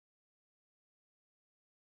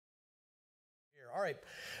All right,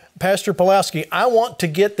 Pastor Pawlowski, I want to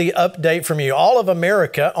get the update from you. All of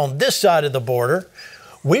America on this side of the border,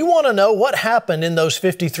 we want to know what happened in those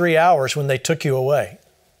 53 hours when they took you away.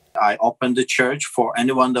 I opened the church for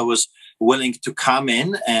anyone that was willing to come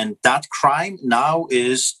in, and that crime now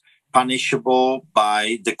is punishable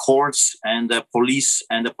by the courts and the police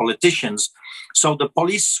and the politicians. So the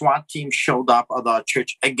police SWAT team showed up at our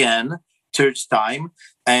church again, third time,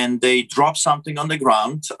 and they dropped something on the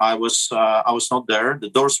ground. I was not there. The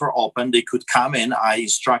doors were open. They could come in. I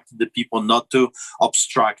instructed the people not to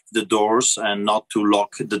obstruct the doors and not to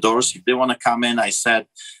lock the doors. If they want to come in, I said,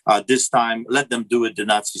 this time, let them do it the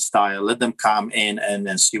Nazi style. Let them come in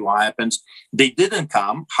and see what happens. They didn't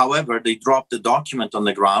come. However, they dropped the document on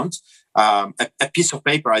the ground, a piece of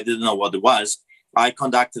paper. I didn't know what it was. I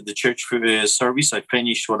conducted the church service. I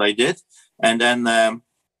finished what I did. And then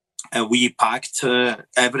we packed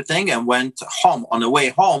everything and went home. On the way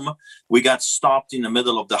home, we got stopped in the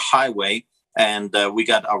middle of the highway and we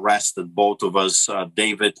got arrested, both of us,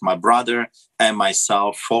 David, my brother, and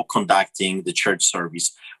myself, for conducting the church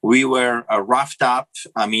service. We were roughed up.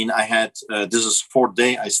 I mean, I had, this is fourth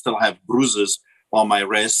day, I still have bruises on my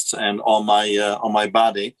wrists and on my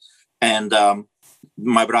body. And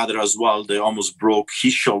my brother as well, they almost broke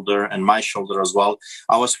his shoulder and my shoulder as well.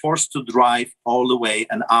 I was forced to drive all the way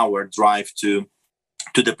an hour drive to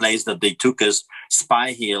the place that they took us,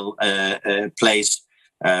 Spy Hill, a place,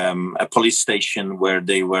 a police station where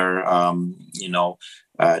they were,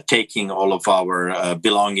 taking all of our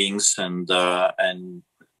belongings and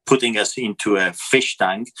putting us into a fish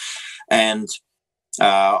tank. And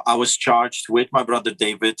I was charged with my brother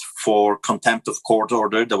David for contempt of court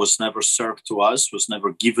order that was never served to us, was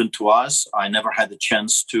never given to us. I never had a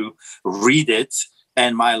chance to read it.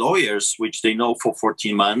 And my lawyers, which they know for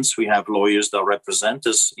 14 months, we have lawyers that represent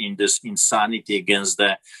us in this insanity against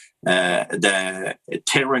the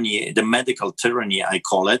tyranny, the medical tyranny, I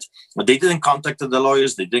call it. But they didn't contact the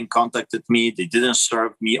lawyers. They didn't contact me. They didn't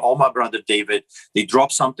serve me or my brother David. They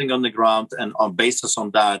dropped something on the ground. And on basis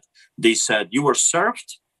on that, they said, you were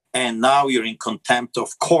served and now you're in contempt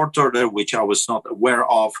of court order, which I was not aware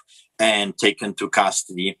of, and taken to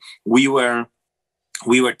custody. We were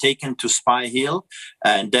taken to Spy Hill,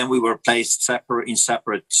 and then we were placed in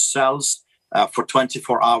separate cells. For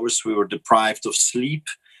 24 hours, we were deprived of sleep.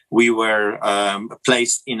 We were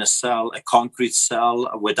placed in a cell, a concrete cell,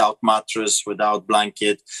 without mattress, without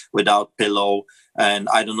blanket, without pillow. And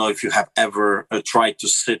I don't know if you have ever tried to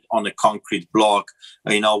sit on a concrete block.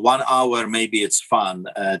 1 hour, maybe it's fun.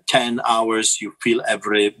 10 hours, you feel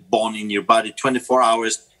every bone in your body. 24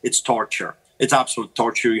 hours, it's torture. It's absolute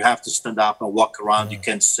torture. You have to stand up and walk around. You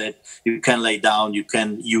can sit, you can lay down, you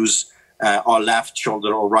can use our left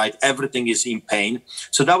shoulder or right. Everything is in pain.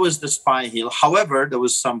 So that was the Spy Hill. However, there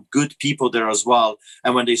was some good people there as well.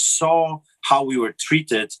 And when they saw how we were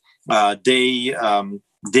treated, they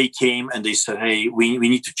came and they said, hey, we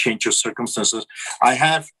need to change your circumstances. I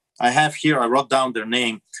have here, I wrote down their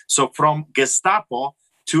name. So from Gestapo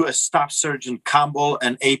to a Staff Sergeant Campbell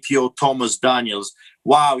and APO Thomas Daniels.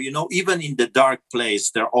 Wow, even in the dark place,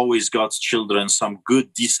 there always God's children, some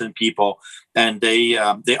good, decent people. And they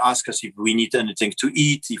ask us if we need anything to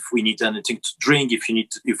eat, if we need anything to drink,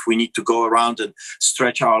 if we need to go around and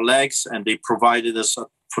stretch our legs. And they provided us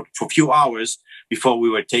for a few hours before we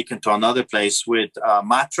were taken to another place with a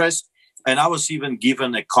mattress. And I was even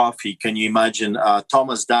given a coffee. Can you imagine?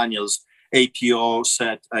 Thomas Daniels, APO,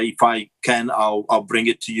 said, if I can, I'll bring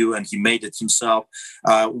it to you. And he made it himself.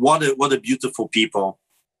 What a beautiful people.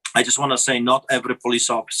 I just want to say not every police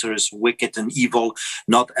officer is wicked and evil.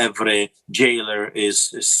 Not every jailer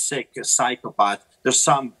is sick, a psychopath. There's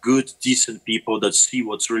some good, decent people that see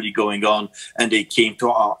what's really going on, and they came to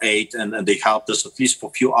our aid and they helped us at least for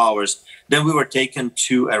a few hours. Then we were taken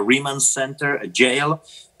to a remand center, a jail.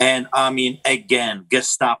 And I mean, again,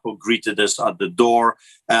 Gestapo greeted us at the door.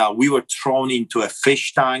 We were thrown into a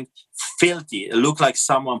fish tank, filthy. It looked like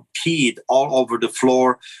someone peed all over the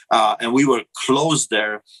floor. And we were closed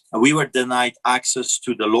there. We were denied access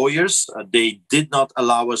to the lawyers. They did not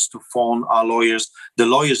allow us to phone our lawyers. The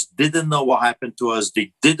lawyers didn't know what happened to us.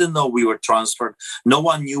 They didn't know we were transferred. No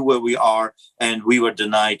one knew where we are. And we were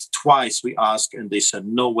denied twice. We asked, and they said,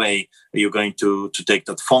 no way you're going to take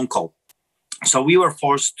that phone call. So we were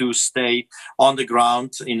forced to stay on the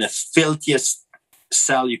ground in the filthiest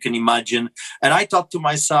cell you can imagine. And I thought to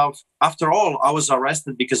myself, after all, I was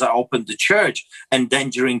arrested because I opened the church,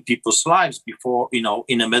 endangering people's lives before,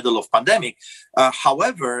 in the middle of pandemic.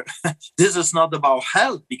 However, this is not about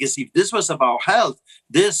health, because if this was about health,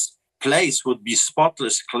 this place would be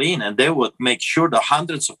spotless clean, and they would make sure that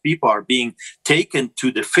hundreds of people are being taken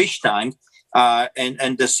to the fish tank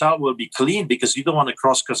and the cell will be clean because you don't want to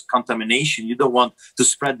cross contamination. You don't want to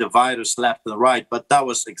spread the virus left and right. But that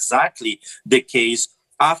was exactly the case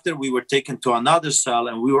after we were taken to another cell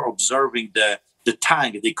and we were observing the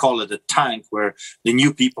tank. They call it a tank, where the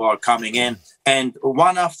new people are coming in. And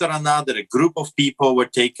one after another, a group of people were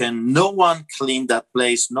taken. No one cleaned that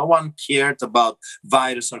place. No one cared about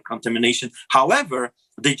virus or contamination. However,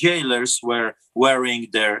 the jailers were wearing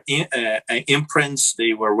their imprints.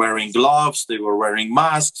 They were wearing gloves. They were wearing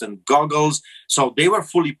masks and goggles. So they were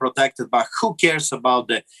fully protected. But who cares about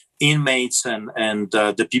the inmates and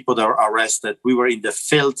the people that were arrested? We were in the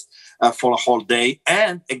field for a whole day.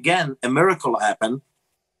 And again, a miracle happened,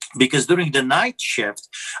 because during the night shift,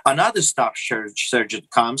 another staff surgeon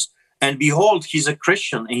comes, and behold, he's a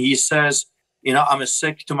Christian, and he says, you know, I'm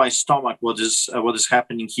sick to my stomach. What is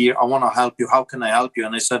happening here? I want to help you. How can I help you?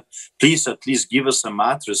 And I said, please, at least give us a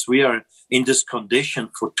mattress. We are in this condition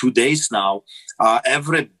for 2 days now. Our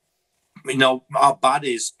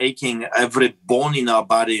body is aching. Every bone in our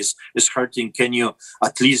bodies is hurting. Can you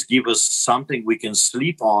at least give us something we can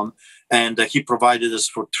sleep on? And he provided us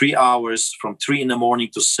for 3 hours, from 3 in the morning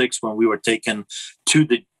to 6 when we were taken to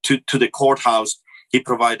the courthouse. He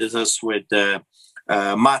provided us with a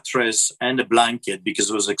mattress and a blanket because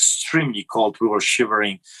it was extremely cold. We were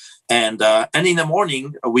shivering. And in the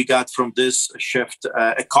morning, we got from this shift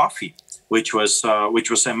a coffee, which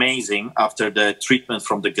was amazing after the treatment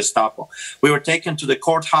from the Gestapo. We were taken to the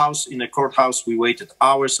courthouse. In the courthouse, we waited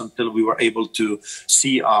hours until we were able to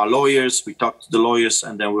see our lawyers. We talked to the lawyers,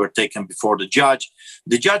 and then we were taken before the judge.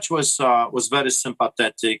 The judge was very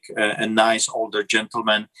sympathetic, a nice older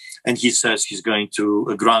gentleman, and he says he's going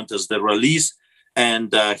to grant us the release.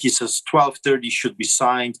 And he says 12:30 should be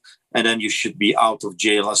signed, and then you should be out of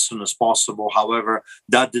jail as soon as possible. However,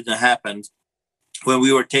 that didn't happen. When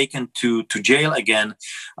we were taken to jail again,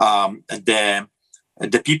 the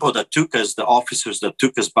people that took us, the officers that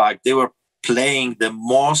took us back, they were playing the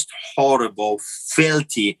most horrible,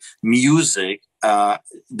 filthy music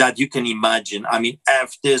that you can imagine. I mean,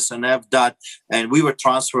 F this and F that. And we were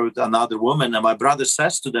transferred with another woman. And my brother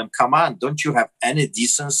says to them, come on, don't you have any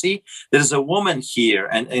decency? There's a woman here,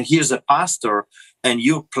 and here's a pastor, and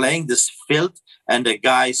you're playing this filth. And the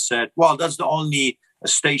guy said, well, that's the only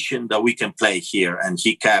station that we can play here. And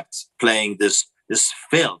he kept playing this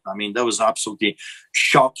filth. I mean, that was absolutely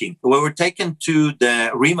shocking. We were taken to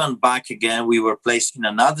the remand back again. We were placed in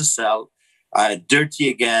another cell, dirty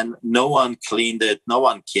again. No one cleaned it. No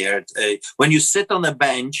one cared. When you sit on a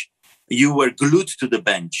bench, you were glued to the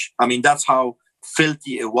bench. I mean, that's how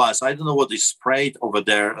filthy it was. I don't know what they sprayed over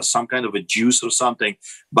there, some kind of a juice or something,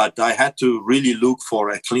 but I had to really look for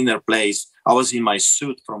a cleaner place. I was in my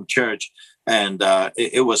suit from church, and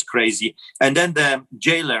it was crazy. And then the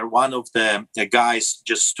jailer, one of the guys,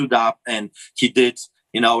 just stood up and he did,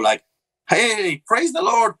 like, hey, praise the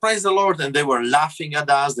Lord, praise the Lord. And they were laughing at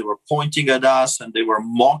us, they were pointing at us, and they were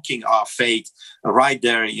mocking our faith right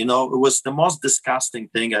there. It was the most disgusting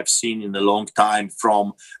thing I've seen in a long time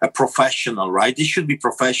from a professional, right? This should be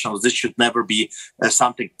professionals. This should never be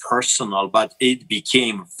something personal, but it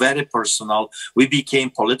became very personal. We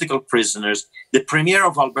became political prisoners. The premier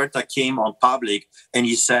of Alberta came on public and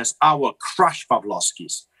he says, I will crush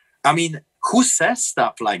Pawlowskis. I mean, who says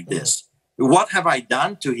stuff like this? What have I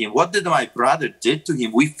done to him? What did my brother did to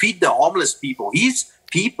him? We feed the homeless people. His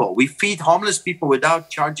people. We feed homeless people without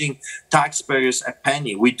charging taxpayers a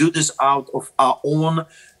penny. We do this out of our own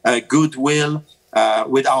goodwill,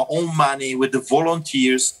 with our own money, with the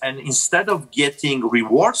volunteers. And instead of getting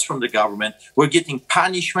rewards from the government, we're getting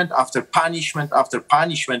punishment after punishment after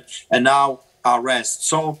punishment, and now arrest.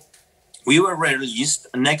 So we were released.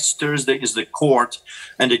 Next Thursday is the court,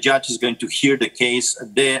 and the judge is going to hear the case.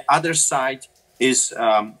 The other side is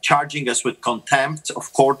charging us with contempt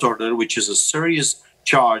of court order, which is a serious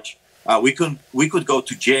charge. We could go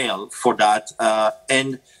to jail for that.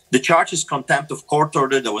 And the charge is contempt of court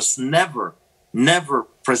order that was never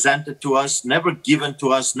presented to us, never given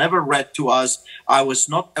to us, never read to us. I was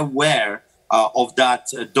not aware of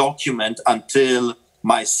that document until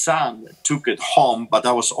my son took it home, but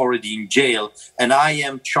I was already in jail, and I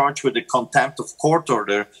am charged with the contempt of court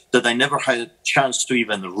order that I never had a chance to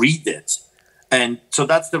even read it. And so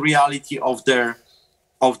that's the reality of their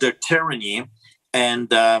tyranny. And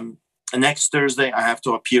next Thursday, I have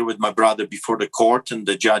to appear with my brother before the court, and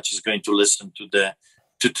the judge is going to listen to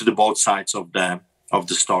the both sides of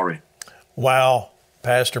the story. Wow,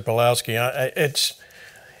 Pastor Pawlowski,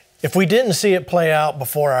 if we didn't see it play out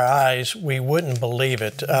before our eyes, we wouldn't believe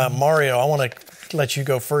it. Mario, I want to let you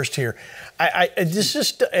go first here.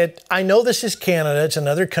 I know this is Canada. It's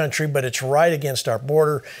another country, but it's right against our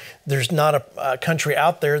border. There's not a country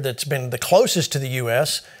out there that's been the closest to the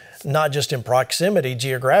U.S., not just in proximity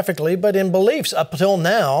geographically, but in beliefs. Up until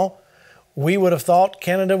now, we would have thought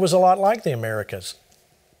Canada was a lot like the Americas.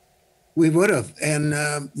 We would have. And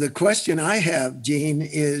the question I have, Gene,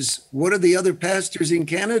 is what are the other pastors in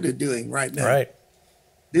Canada doing right now? Right.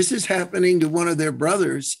 This is happening to one of their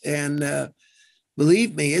brothers. And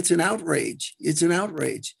believe me, it's an outrage. It's an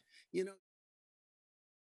outrage.